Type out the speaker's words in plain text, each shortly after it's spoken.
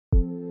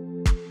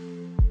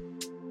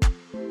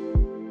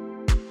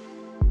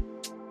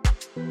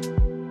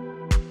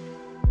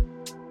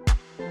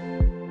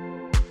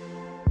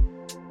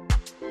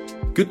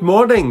Good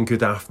morning,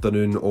 good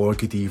afternoon, or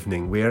good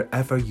evening,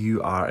 wherever you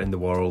are in the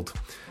world.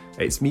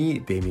 It's me,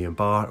 Damien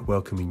Barr,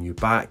 welcoming you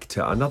back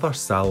to another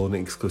Salon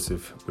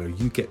exclusive where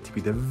you get to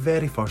be the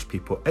very first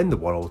people in the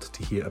world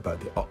to hear about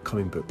the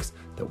upcoming books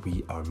that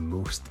we are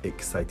most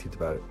excited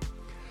about.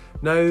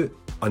 Now,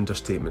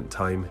 understatement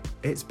time,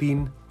 it's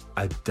been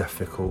a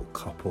difficult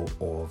couple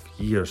of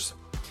years.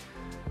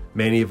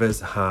 Many of us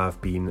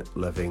have been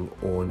living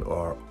on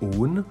our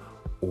own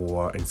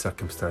or in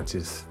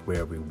circumstances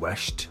where we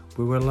wished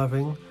we were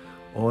living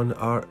on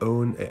our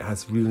own. It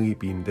has really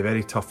been the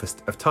very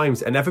toughest of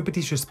times, and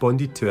everybody's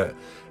responded to it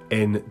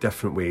in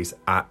different ways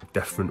at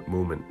different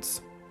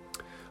moments.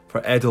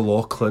 For Ed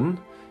O'Loughlin,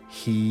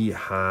 he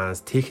has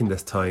taken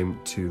this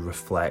time to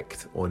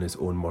reflect on his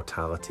own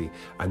mortality,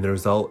 and the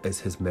result is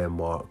his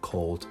memoir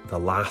called The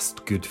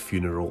Last Good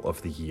Funeral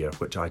of the Year,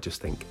 which I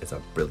just think is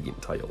a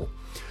brilliant title.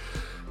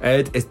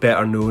 Ed is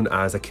better known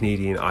as a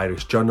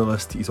Canadian-Irish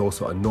journalist. He's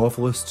also a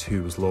novelist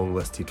who was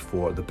longlisted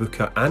for the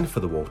Booker and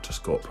for the Walter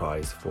Scott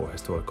Prize for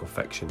historical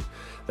fiction.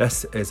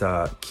 This is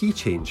a key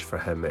change for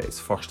him. It's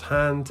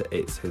first-hand,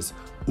 it's his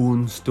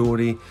own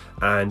story,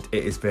 and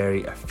it is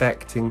very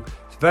affecting.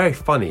 It's very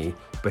funny,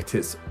 but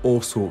it's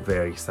also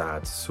very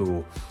sad.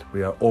 So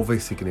we are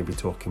obviously going to be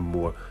talking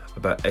more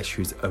about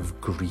issues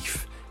of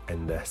grief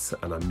in this,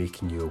 and I'm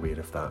making you aware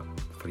of that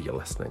for your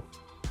listening.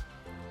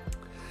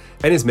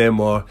 In his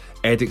memoir,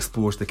 Ed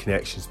explores the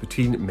connections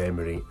between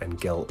memory and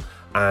guilt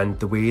and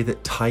the way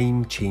that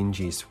time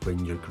changes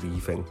when you're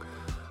grieving.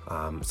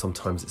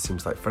 Sometimes it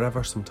seems like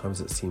forever,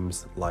 sometimes it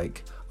seems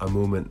like a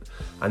moment.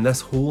 And this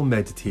whole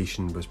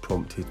meditation was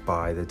prompted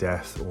by the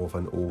death of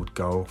an old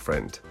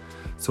girlfriend.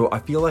 So I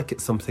feel like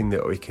it's something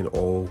that we can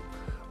all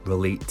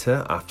relate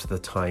to after the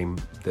time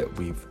that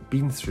we've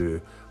been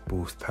through,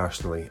 both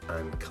personally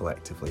and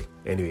collectively.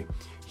 Anyway,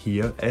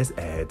 here is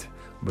Ed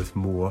with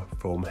more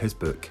from his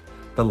book,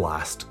 The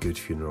Last Good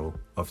Funeral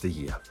of the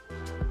Year.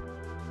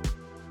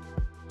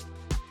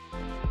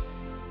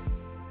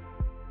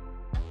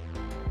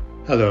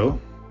 Hello,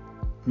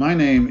 my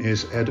name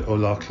is Ed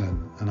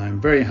O'Loughlin, and I'm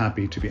very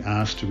happy to be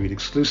asked to read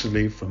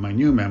exclusively from my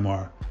new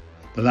memoir,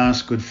 The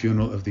Last Good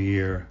Funeral of the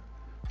Year,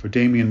 for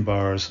Damien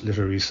Barr's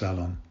Literary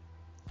Salon.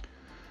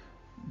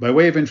 By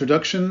way of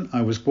introduction,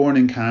 I was born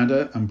in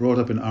Canada and brought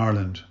up in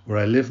Ireland, where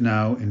I live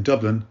now in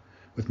Dublin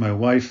with my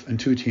wife and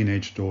two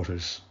teenage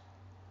daughters.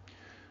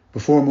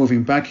 Before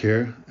moving back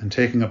here and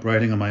taking up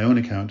writing on my own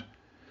account,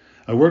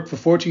 I worked for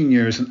 14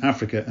 years in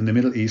Africa and the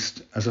Middle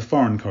East as a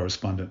foreign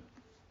correspondent.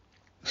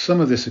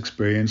 Some of this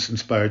experience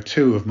inspired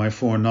two of my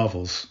four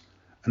novels,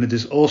 and it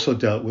is also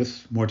dealt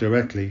with more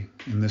directly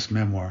in this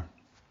memoir.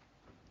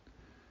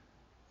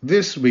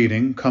 This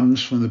reading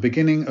comes from the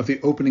beginning of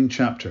the opening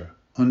chapter,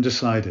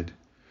 Undecided,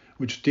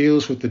 which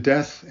deals with the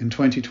death in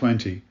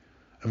 2020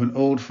 of an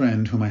old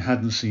friend whom I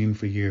hadn't seen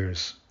for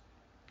years.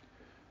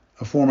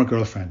 A former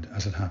girlfriend,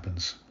 as it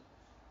happens.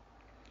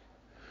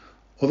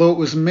 Although it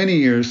was many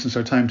years since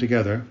our time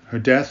together, her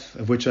death,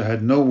 of which I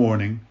had no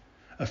warning,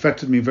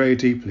 affected me very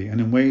deeply and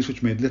in ways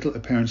which made little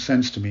apparent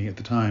sense to me at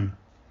the time.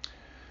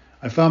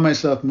 I found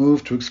myself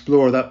moved to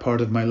explore that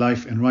part of my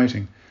life in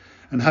writing,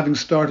 and having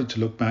started to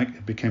look back,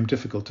 it became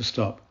difficult to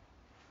stop.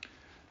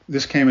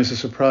 This came as a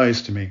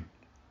surprise to me.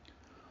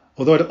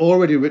 Although I'd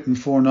already written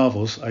 4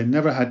 novels, I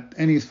never had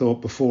any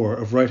thought before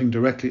of writing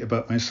directly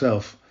about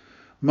myself,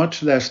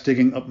 much less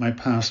digging up my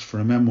past for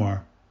a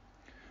memoir.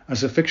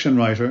 As a fiction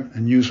writer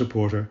and news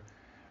reporter,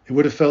 it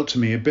would have felt to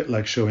me a bit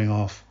like showing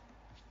off.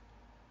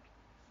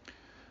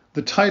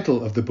 The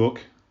title of the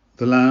book,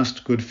 The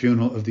Last Good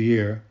Funeral of the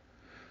Year,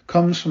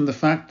 comes from the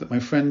fact that my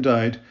friend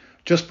died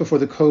just before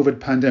the COVID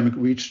pandemic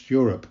reached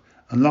Europe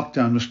and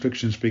lockdown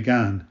restrictions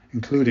began,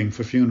 including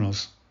for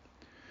funerals.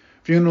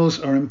 Funerals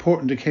are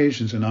important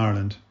occasions in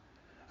Ireland,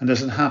 and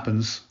as it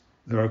happens,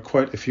 there are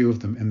quite a few of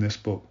them in this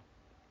book.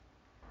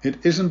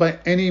 It isn't by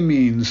any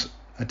means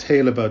a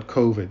tale about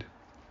COVID,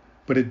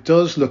 but it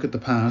does look at the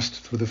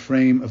past through the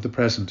frame of the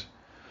present.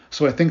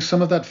 So I think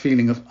some of that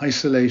feeling of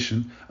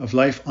isolation, of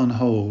life on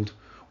hold,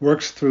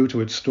 works through to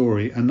its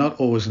story, and not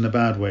always in a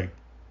bad way.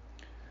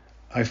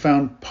 I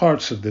found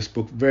parts of this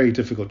book very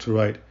difficult to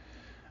write,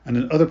 and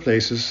in other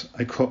places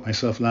I caught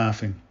myself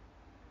laughing.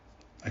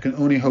 I can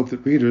only hope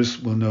that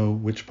readers will know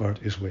which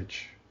part is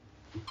which.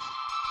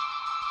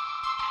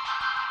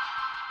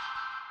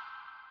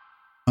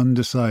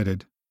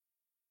 Undecided.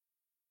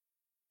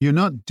 "You're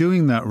not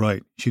doing that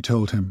right," she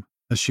told him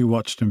as she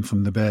watched him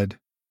from the bed.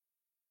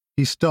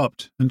 He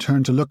stopped and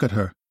turned to look at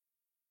her.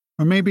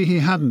 Or maybe he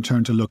hadn't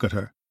turned to look at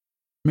her.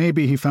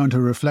 Maybe he found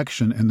her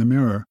reflection in the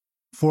mirror,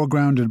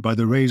 foregrounded by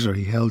the razor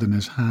he held in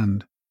his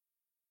hand.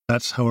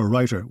 That's how a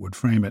writer would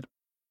frame it.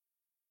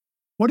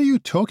 "What are you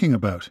talking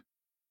about?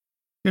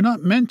 You're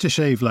not meant to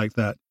shave like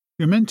that.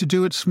 You're meant to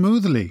do it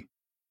smoothly."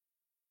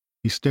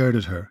 He stared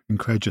at her,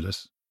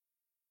 incredulous.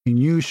 He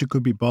knew she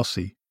could be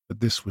bossy,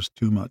 but this was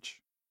too much.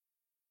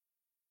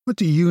 "What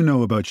do you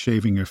know about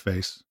shaving your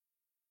face?"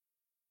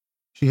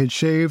 She had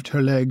shaved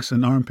her legs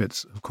and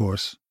armpits, of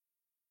course,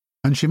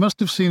 and she must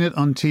have seen it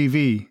on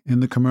TV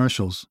in the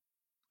commercials.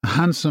 A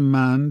handsome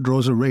man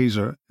draws a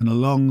razor in a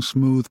long,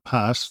 smooth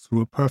pass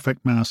through a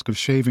perfect mask of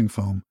shaving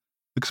foam,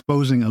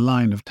 exposing a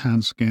line of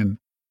tan skin.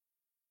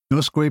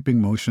 No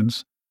scraping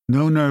motions,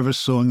 no nervous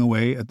sawing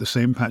away at the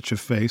same patch of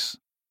face,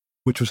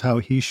 which was how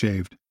he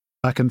shaved,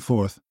 back and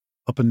forth,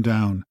 up and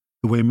down,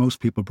 the way most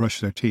people brush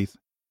their teeth.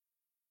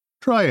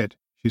 "Try it,"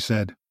 she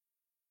said.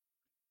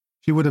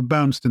 She would have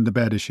bounced in the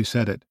bed as she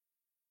said it.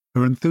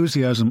 Her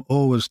enthusiasm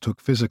always took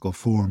physical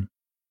form.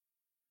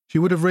 She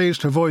would have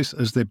raised her voice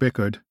as they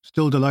bickered,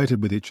 still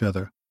delighted with each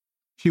other.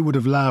 She would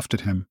have laughed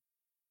at him.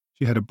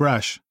 She had a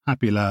brash,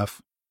 happy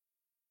laugh.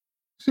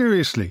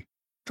 "Seriously,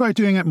 try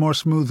doing it more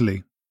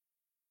smoothly."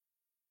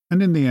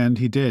 And in the end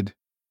he did.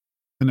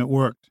 And it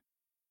worked.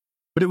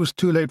 But it was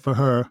too late for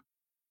her.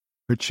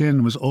 Her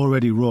chin was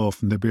already raw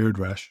from the beard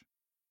rash.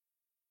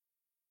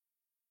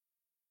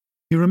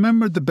 He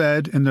remembered the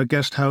bed in their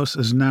guest house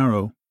as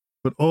narrow,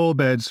 but all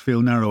beds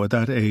feel narrow at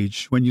that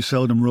age when you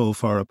seldom roll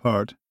far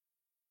apart.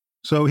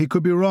 So he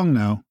could be wrong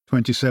now,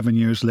 27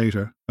 years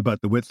later,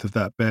 about the width of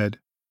that bed.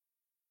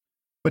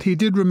 But he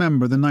did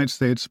remember the nights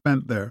they had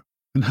spent there,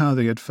 and how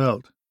they had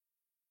felt.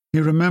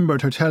 He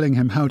remembered her telling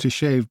him how to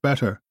shave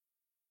better,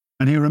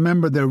 and he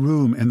remembered their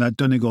room in that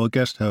Donegal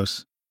guest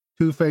house,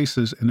 2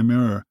 faces in a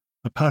mirror,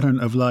 a pattern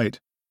of light,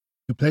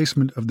 the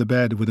placement of the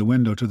bed with a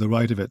window to the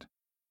right of it.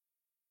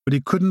 But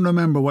he couldn't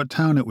remember what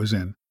town it was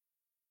in.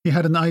 He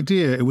had an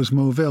idea it was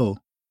Moville,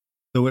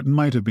 though it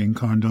might have been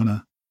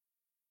Carndonagh.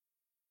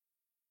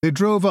 They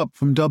drove up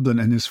from Dublin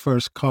in his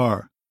first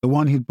car, the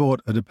one he'd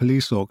bought at a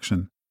police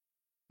auction,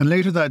 and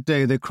later that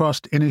day they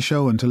crossed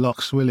Inishowen to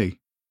Lough Swilly.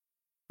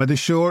 By the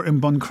shore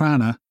in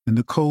Buncrana, in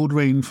the cold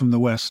rain from the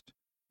west,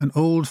 an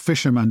old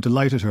fisherman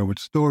delighted her with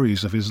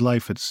stories of his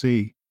life at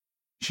sea.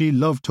 She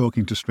loved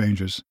talking to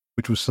strangers,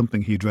 which was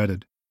something he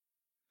dreaded.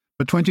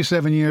 But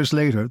 27 years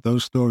later,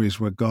 those stories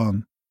were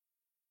gone.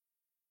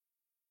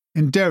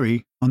 In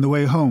Derry, on the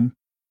way home,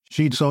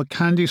 she saw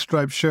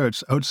candy-striped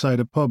shirts outside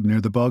a pub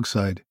near the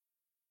Bogside.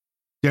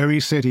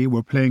 Derry City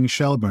were playing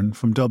Shelbourne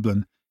from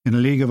Dublin in a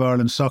League of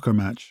Ireland soccer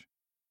match.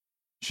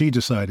 She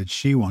decided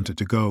she wanted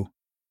to go.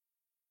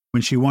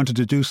 When she wanted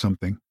to do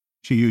something,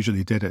 she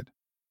usually did it.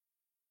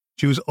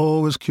 She was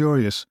always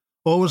curious,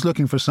 always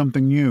looking for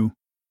something new.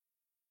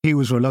 He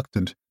was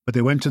reluctant, but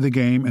they went to the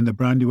game in the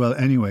Brandywell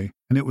anyway,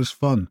 and it was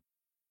fun.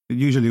 It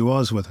usually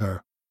was with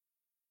her.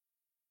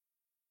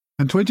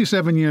 And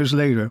 27 years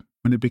later,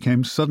 when it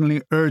became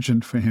suddenly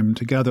urgent for him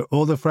to gather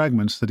all the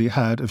fragments that he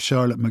had of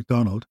Charlotte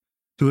MacDonald,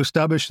 to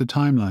establish the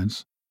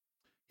timelines,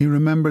 he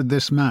remembered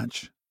this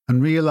match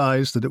and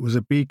realised that it was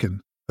a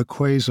beacon, a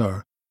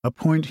quasar, a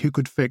point he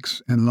could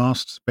fix in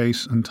lost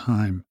space and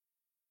time.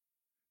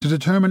 To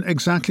determine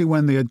exactly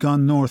when they had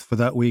gone north for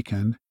that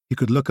weekend, he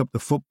could look up the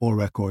football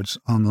records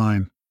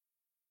online.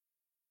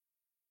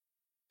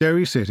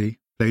 Derry City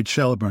played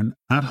Shelbourne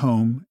at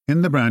home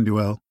in the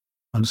Brandywell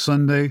on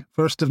Sunday,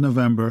 1st of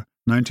November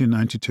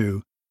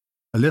 1992,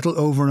 a little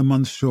over a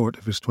month short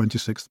of his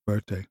 26th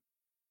birthday.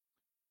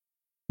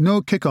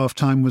 No kick-off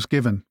time was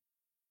given,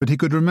 but he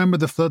could remember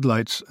the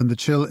floodlights and the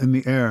chill in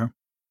the air.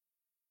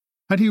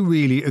 Had he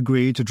really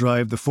agreed to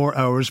drive the 4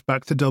 hours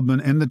back to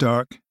Dublin in the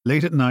dark,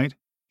 late at night,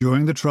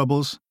 during the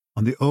Troubles,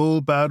 on the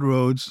old bad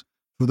roads,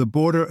 through the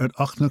border at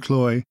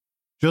Auchnacloy,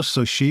 just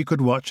so she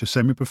could watch a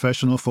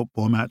semi-professional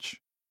football match?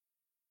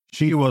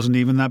 She wasn't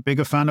even that big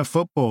a fan of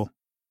football.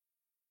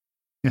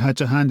 He had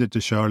to hand it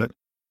to Charlotte.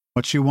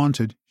 What she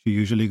wanted, she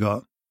usually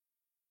got.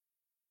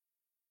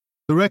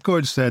 The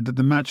record said that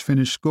the match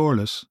finished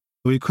scoreless,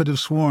 though he could have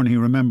sworn he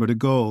remembered a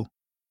goal.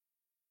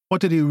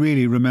 What did he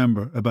really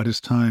remember about his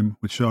time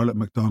with Charlotte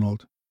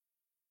MacDonald?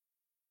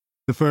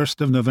 The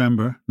 1st of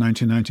November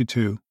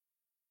 1992.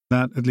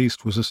 That, at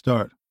least, was a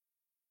start.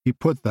 He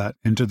put that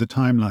into the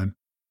timeline.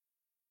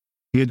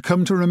 He had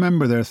come to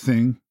remember their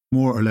thing,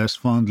 more or less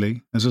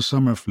fondly, as a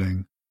summer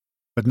fling,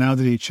 but now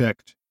that he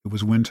checked, it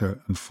was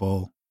winter and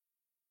fall.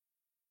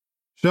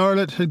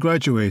 Charlotte had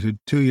graduated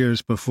 2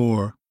 years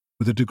before,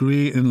 with a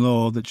degree in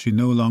law that she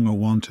no longer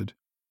wanted.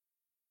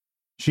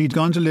 She'd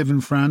gone to live in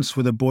France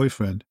with a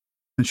boyfriend,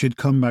 and she'd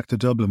come back to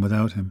Dublin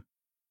without him.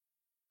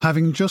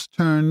 Having just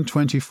turned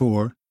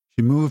 24,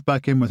 she moved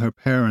back in with her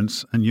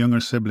parents and younger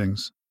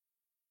siblings.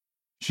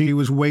 She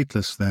was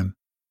weightless then,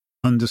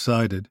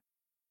 undecided,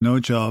 no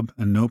job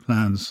and no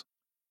plans.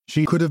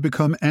 She could have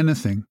become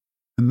anything,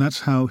 and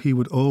that's how he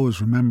would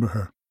always remember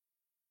her.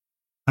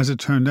 As it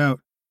turned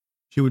out,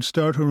 she would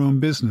start her own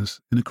business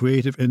in a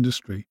creative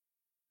industry,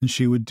 and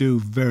she would do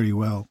very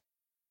well.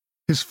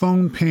 His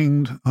phone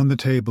pinged on the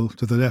table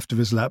to the left of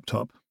his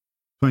laptop,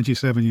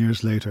 27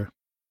 years later.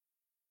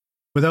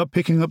 Without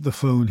picking up the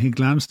phone, he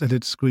glanced at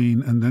its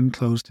screen and then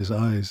closed his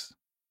eyes.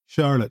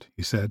 "Charlotte,"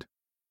 he said.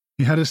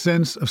 He had a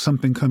sense of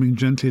something coming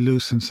gently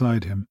loose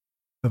inside him,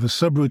 of a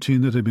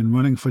subroutine that had been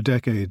running for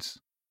decades,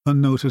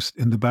 unnoticed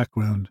in the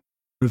background,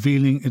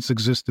 revealing its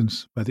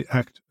existence by the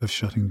act of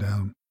shutting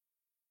down.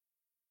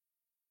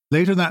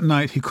 Later that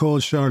night, he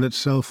called Charlotte's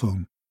cell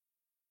phone.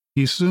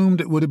 He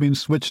assumed it would have been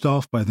switched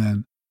off by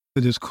then,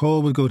 that his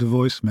call would go to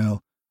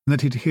voicemail, and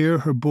that he'd hear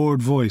her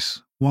bored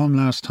voice, one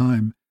last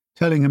time,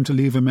 telling him to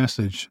leave a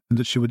message and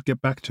that she would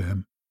get back to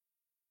him.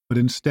 But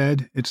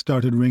instead, it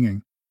started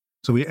ringing,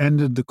 so he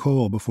ended the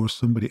call before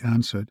somebody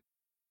answered.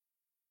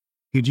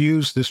 He'd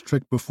used this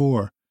trick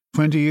before,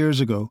 20 years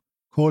ago,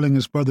 calling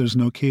his brother's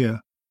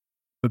Nokia,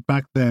 but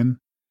back then,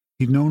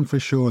 he'd known for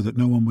sure that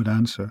no one would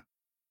answer.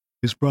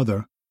 His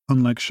brother,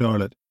 unlike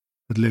Charlotte,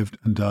 had lived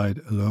and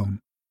died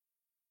alone.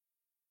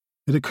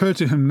 It occurred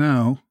to him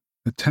now,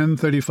 at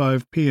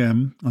 10:35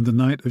 p.m. on the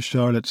night of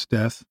Charlotte's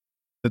death,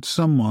 that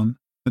someone,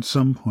 at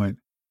some point,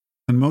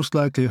 and most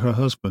likely her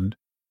husband,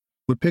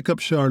 would pick up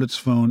Charlotte's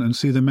phone and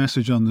see the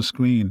message on the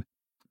screen,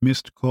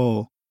 missed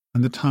call,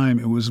 and the time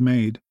it was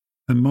made,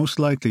 and most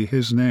likely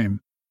his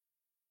name.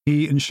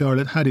 He and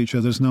Charlotte had each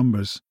other's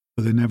numbers,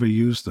 but they never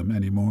used them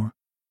anymore.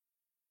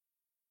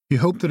 He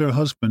hoped that her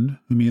husband,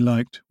 whom he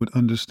liked, would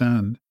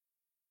understand.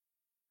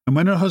 And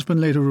when her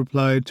husband later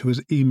replied to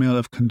his email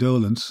of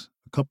condolence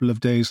a couple of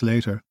days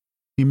later,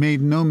 he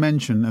made no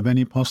mention of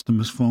any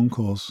posthumous phone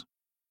calls.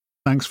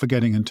 "Thanks for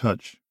getting in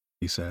touch,"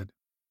 he said.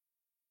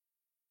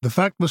 The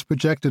fact was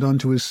projected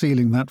onto his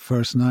ceiling that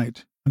first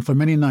night, and for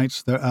many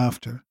nights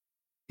thereafter.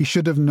 He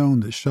should have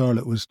known that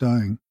Charlotte was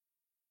dying.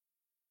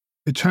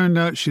 It turned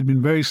out she'd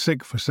been very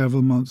sick for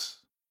several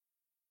months.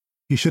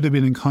 He should have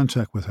been in contact with her.